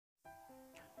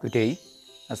Good day.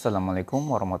 Assalamualaikum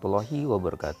warahmatullahi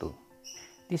wabarakatuh.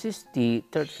 This is the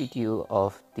third video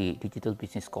of the digital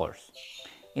business course.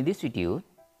 In this video,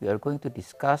 we are going to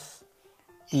discuss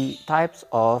the types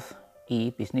of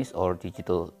e-business or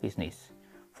digital business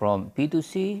from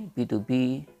B2C,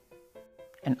 B2B,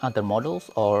 and other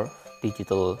models or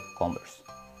digital commerce.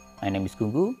 My name is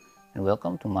Gunggu and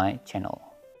welcome to my channel.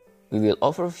 We will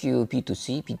overview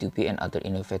B2C, B2B, and other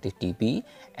innovative DB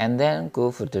and then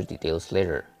go further details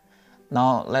later.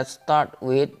 Now let's start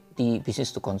with the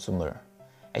business to consumer.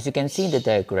 As you can see in the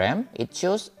diagram, it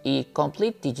shows a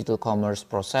complete digital commerce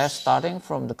process starting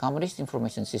from the company's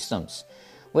information systems,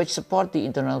 which support the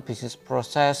internal business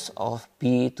process of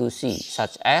B2C,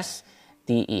 such as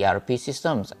the ERP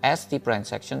systems as the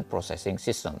transaction processing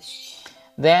systems.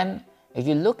 Then, if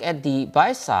you look at the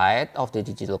buy side of the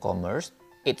digital commerce,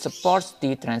 it supports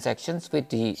the transactions with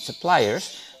the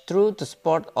suppliers through the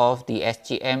support of the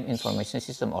SCM information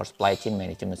system or supply chain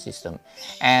management system.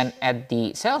 And at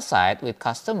the sell side with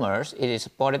customers, it is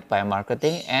supported by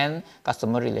marketing and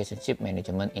customer relationship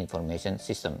management information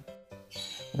system.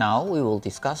 Now we will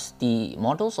discuss the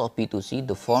models of B2C,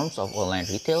 the forms of online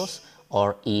retails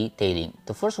or e-tailing.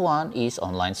 The first one is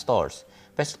online stores.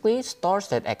 Basically, stores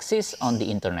that exist on the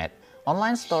internet.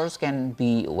 Online stores can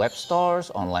be web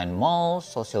stores, online malls,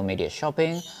 social media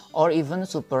shopping, or even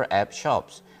super app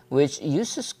shops, which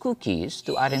uses cookies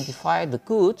to identify the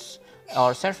goods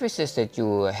or services that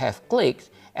you have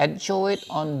clicked and show it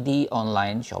on the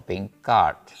online shopping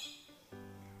cart.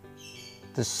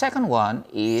 The second one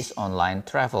is online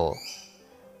travel,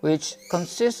 which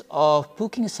consists of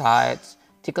booking sites,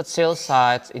 ticket sales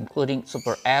sites, including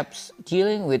super apps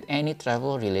dealing with any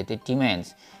travel-related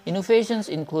demands. Innovations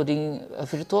including a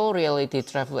virtual reality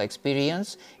travel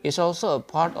experience is also a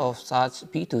part of such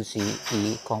B2C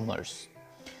e-commerce.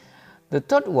 The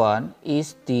third one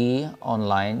is the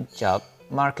online job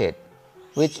market,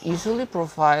 which usually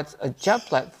provides a job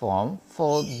platform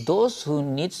for those who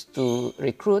need to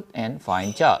recruit and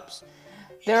find jobs.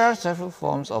 There are several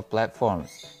forms of platforms,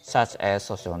 such as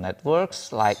social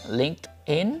networks like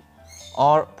LinkedIn,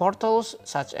 or portals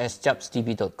such as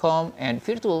jobsdb.com and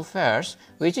virtual fairs,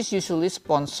 which is usually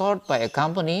sponsored by a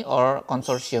company or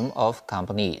consortium of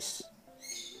companies.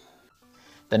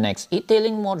 The next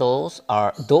e-tailing models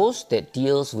are those that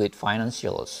deals with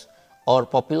financials, or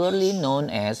popularly known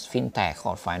as fintech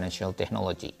or financial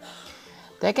technology.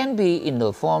 They can be in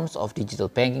the forms of digital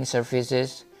banking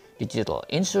services, digital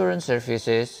insurance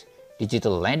services,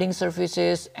 digital lending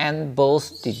services, and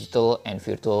both digital and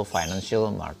virtual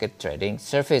financial market trading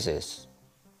services.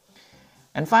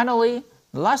 And finally,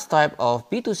 the last type of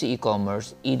B2C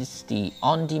e-commerce is the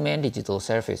on-demand digital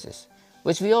services,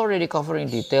 which we already covered in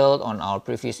detail on our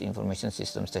previous information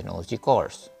systems technology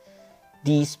course.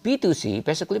 These B2C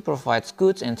basically provides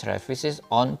goods and services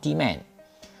on demand,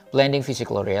 blending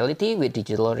physical reality with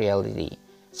digital reality,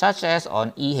 such as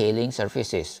on e-hailing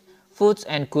services, foods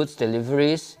and goods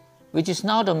deliveries, which is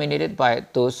now dominated by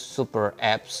those super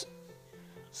apps.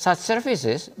 Such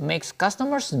services makes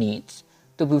customers' needs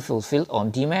to be fulfilled on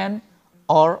demand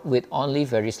or with only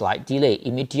very slight delay,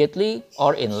 immediately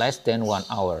or in less than 1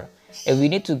 hour. If we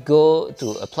need to go to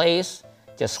a place,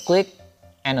 just click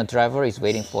and a driver is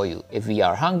waiting for you. If we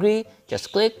are hungry,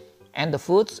 just click and the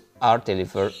foods are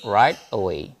delivered right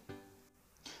away.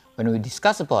 When we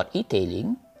discuss about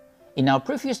e-tailing, in our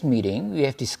previous meeting, we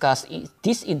have discussed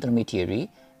disintermediary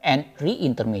and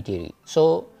re-intermediary.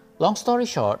 So, long story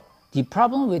short, the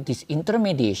problem with this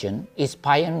intermediation is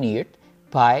pioneered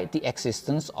by the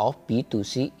existence of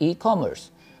B2C e-commerce,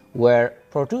 where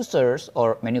producers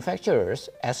or manufacturers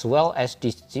as well as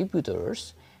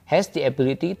distributors has the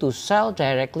ability to sell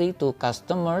directly to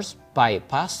customers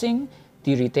bypassing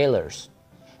the retailers.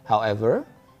 However,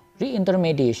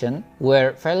 re-intermediation,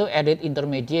 where value-added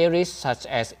intermediaries such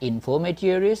as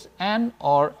infomediaries and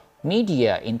or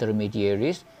media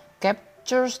intermediaries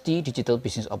captures the digital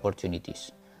business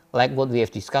opportunities, like what we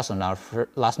have discussed on our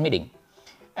last meeting.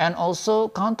 And also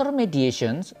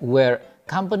countermediations, where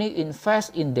companies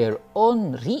invest in their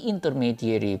own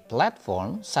re-intermediary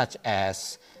platform, such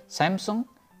as Samsung,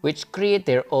 which create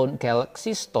their own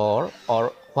Galaxy Store,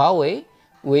 or Huawei,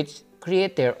 which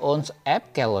create their own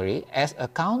app gallery as a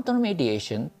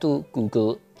countermediation to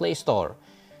Google Play Store.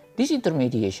 This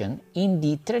intermediation in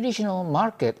the traditional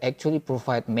market actually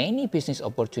provide many business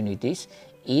opportunities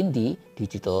in the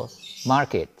digital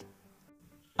market.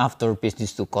 After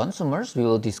business to consumers, we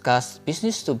will discuss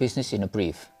business to business in a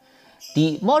brief.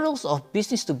 The models of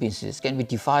business to business can be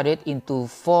divided into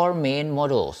 4 main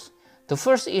models. The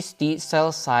first is the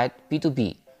sell side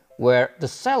B2B, where the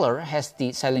seller has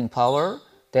the selling power,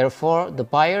 Therefore, the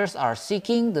buyers are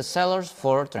seeking the sellers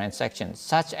for transactions,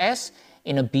 such as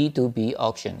in a B2B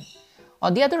auction.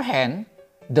 On the other hand,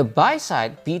 the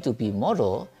buy-side B2B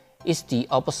model is the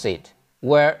opposite,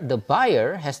 where the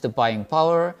buyer has the buying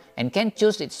power and can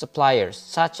choose its suppliers,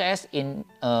 such as in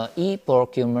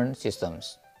e-procurement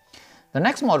systems. The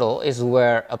next model is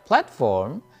where a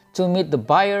platform to meet the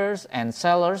buyers and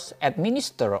sellers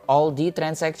administer all the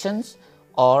transactions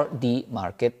or the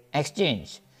market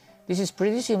exchange. This is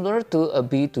pretty similar to a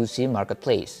B2C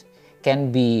marketplace,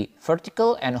 can be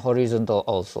vertical and horizontal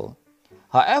also.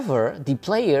 However, the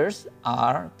players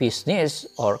are business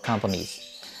or companies.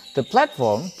 The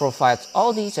platform provides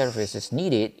all the services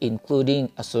needed,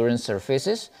 including assurance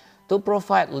services, to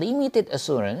provide limited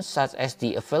assurance such as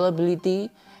the availability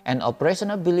and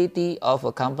operationability of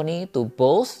a company to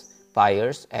both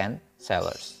buyers and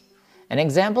sellers. An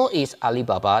example is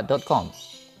Alibaba.com,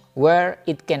 where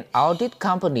it can audit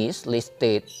companies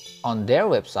listed on their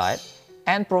website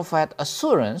and provide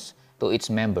assurance to its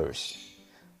members.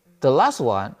 The last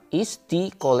one is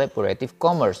the collaborative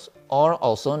commerce, or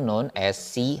also known as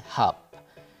C-Hub,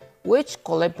 which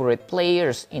collaborate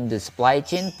players in the supply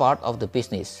chain part of the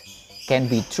business. Can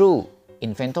be through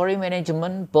inventory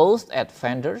management both at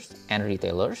vendors and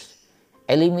retailers,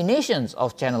 eliminations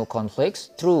of channel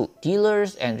conflicts through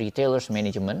dealers and retailers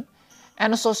management,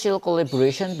 and a social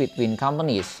collaboration between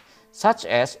companies, such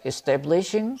as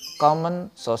establishing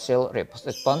common social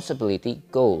responsibility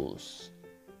goals.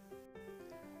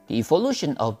 The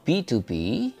evolution of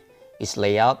B2B is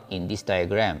laid out in this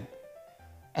diagram.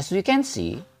 As we can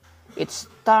see, it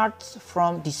starts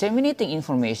from disseminating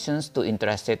information to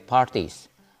interested parties,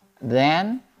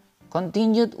 then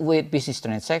continued with business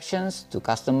transactions to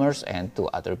customers and to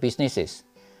other businesses.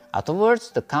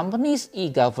 Afterwards, the company's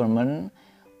e-government,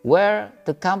 where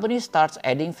the company starts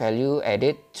adding value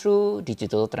added through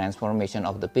digital transformation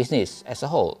of the business as a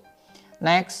whole.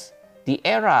 Next, the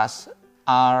eras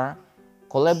are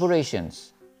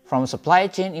collaborations, from supply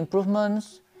chain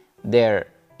improvements, their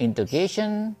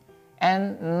integration,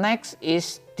 and next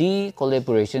is the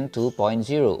collaboration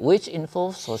 2.0, which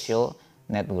involves social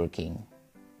networking.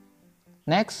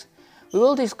 Next, we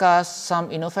will discuss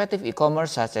some innovative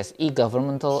e-commerce such as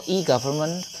e-governmental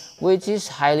e-government, which is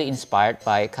highly inspired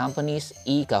by companies'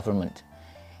 e-government.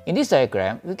 In this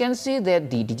diagram, we can see that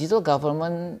the digital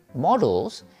government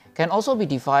models can also be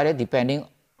divided depending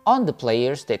on the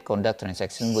players that conduct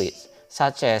transactions with,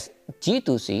 such as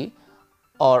G2C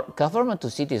or government to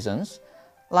citizens,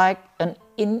 like an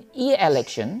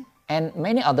e-election and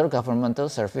many other governmental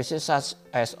services such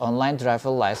as online driver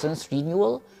license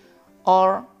renewal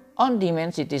or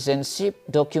on-demand citizenship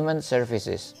document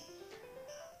services.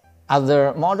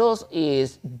 Other models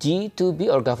is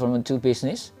G2B or government to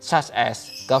business, such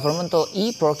as governmental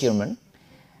e-procurement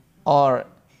or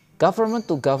government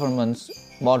to government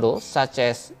models such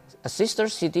as a sister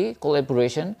city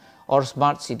collaboration or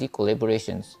smart city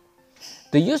collaborations.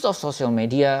 The use of social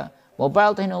media,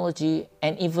 mobile technology,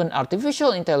 and even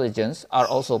artificial intelligence are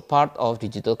also part of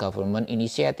digital government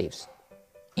initiatives.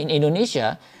 In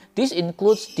Indonesia, this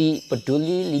includes the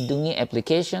Peduli Lindungi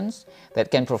applications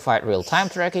that can provide real-time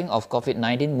tracking of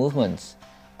COVID-19 movements,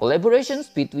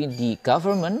 collaborations between the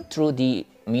government through the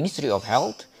Ministry of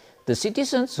Health, the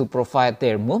citizens who provide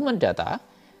their movement data,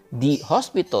 the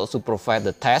hospitals who provide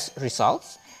the test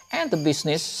results, and the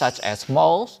business such as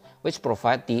malls which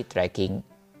provide the tracking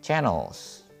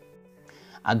channels.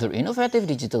 Other innovative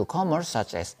digital commerce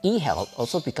such as e-health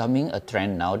also becoming a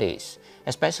trend nowadays,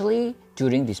 especially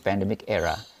during this pandemic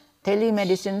era.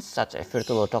 Telemedicine such as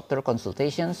virtual doctor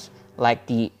consultations like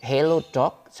the Hello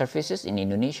Doc services in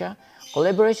Indonesia,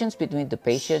 collaborations between the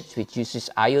patients which uses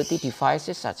IoT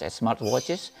devices such as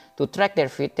smartwatches to track their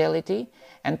vitality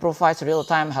and provides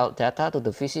real-time health data to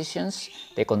the physicians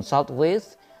they consult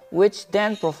with, which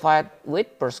then provide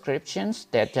with prescriptions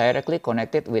that directly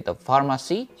connected with a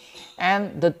pharmacy,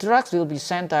 and the drugs will be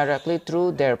sent directly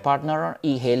through their partner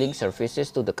e-hailing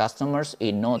services to the customers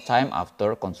in no time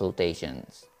after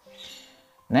consultations.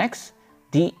 Next,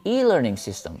 the e-learning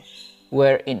system,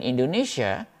 where in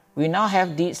Indonesia, we now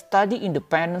have the Study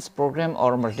Independence Program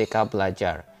or Merdeka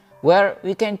Belajar, where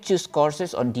we can choose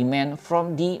courses on demand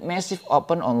from the massive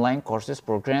open online courses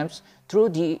programs through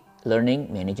the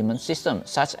learning management system,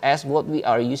 such as what we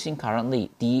are using currently,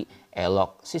 the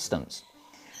ELOC systems.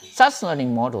 Such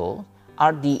learning models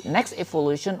are the next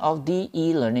evolution of the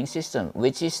e-learning system,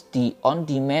 which is the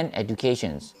on-demand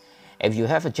educations. If you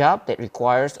have a job that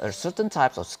requires a certain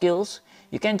types of skills,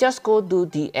 you can just go to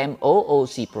the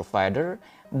MOOC provider,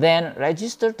 then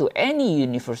register to any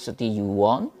university you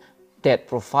want, that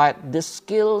provide the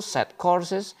skill set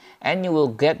courses, and you will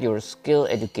get your skill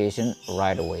education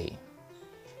right away.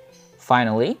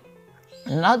 Finally,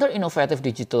 another innovative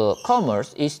digital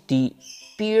commerce is the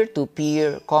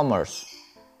peer-to-peer commerce.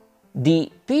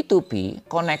 The P2P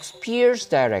connects peers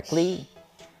directly.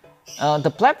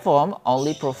 The platform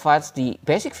only provides the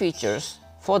basic features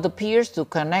for the peers to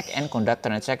connect and conduct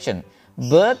transaction,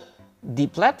 but the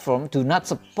platform do not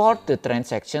support the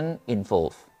transaction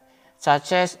involved,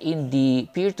 such as in the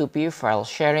peer-to-peer file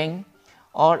sharing,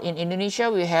 or in Indonesia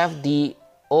we have the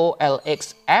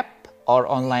OLX app or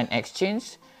online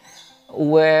exchange,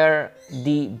 where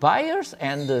the buyers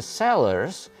and the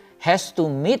sellers has to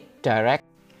meet direct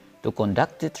to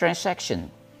conduct the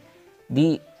transaction.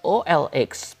 The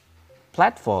OLX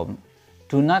platform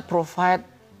do not provide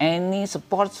any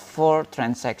support for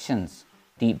transactions,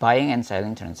 the buying and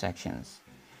selling transactions.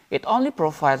 It only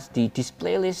provides the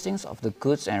display listings of the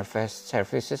goods and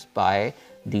services by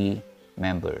the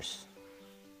members.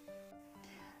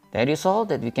 That is all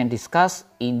that we can discuss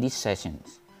in these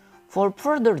sessions. For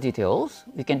further details,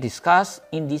 we can discuss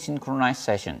in the synchronized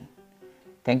session.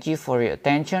 Thank you for your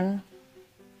attention.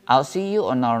 I'll see you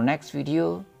on our next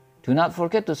video. Do not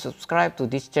forget to subscribe to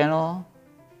this channel.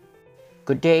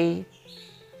 Good day.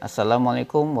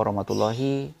 Assalamualaikum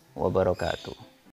warahmatullahi wabarakatuh.